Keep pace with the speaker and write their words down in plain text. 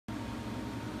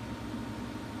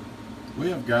We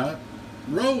have got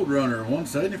RoadRunner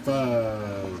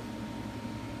 175.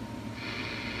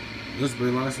 This will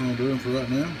be the last one I'm doing for right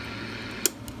now.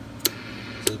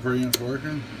 So the preamp's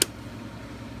working.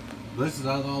 This is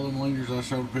out of all them leaders I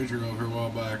showed a picture of here a while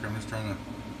back. I'm just trying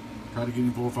to get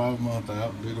him 4 or 5 months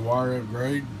out. Do the wire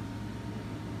upgrade.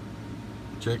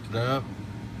 Checked it out.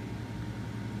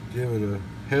 Give it a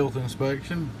health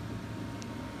inspection.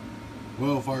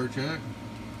 Welfare check.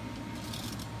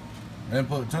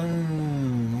 Input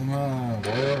tune.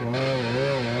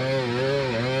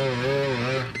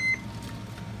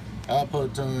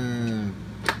 Output tune.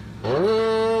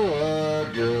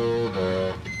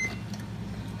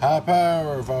 High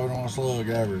power if I want a slug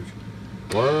average.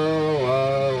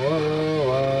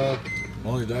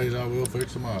 One of these days I will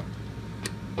fix them up.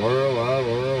 Worldwide,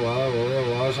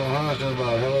 so high, stand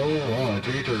by. Hello, 1,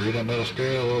 2, 3. That metal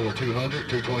scale over 200,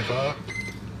 225.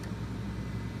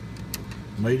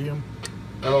 Medium.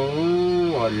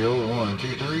 Hello, audio 1,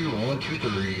 2, 3, 1, 2,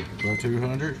 3. About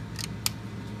 200.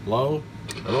 Low.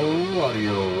 Hello,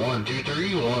 audio 1, 2,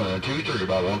 3, 1, 2, 3.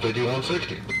 About 150,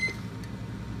 160.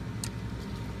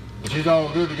 She's all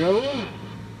good to go.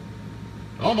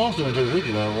 Almost doing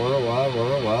 250 now.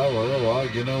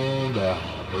 Worldwide, get on down.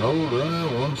 RoadRunner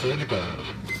 175.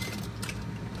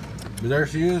 But there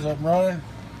she is, up and running.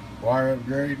 Wire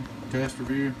upgrade, test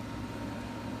review.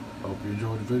 Hope you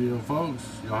enjoyed the video, folks.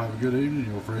 Y'all have a good evening.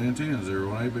 Your friend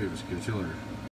 10-01 Beavis. Catch you later.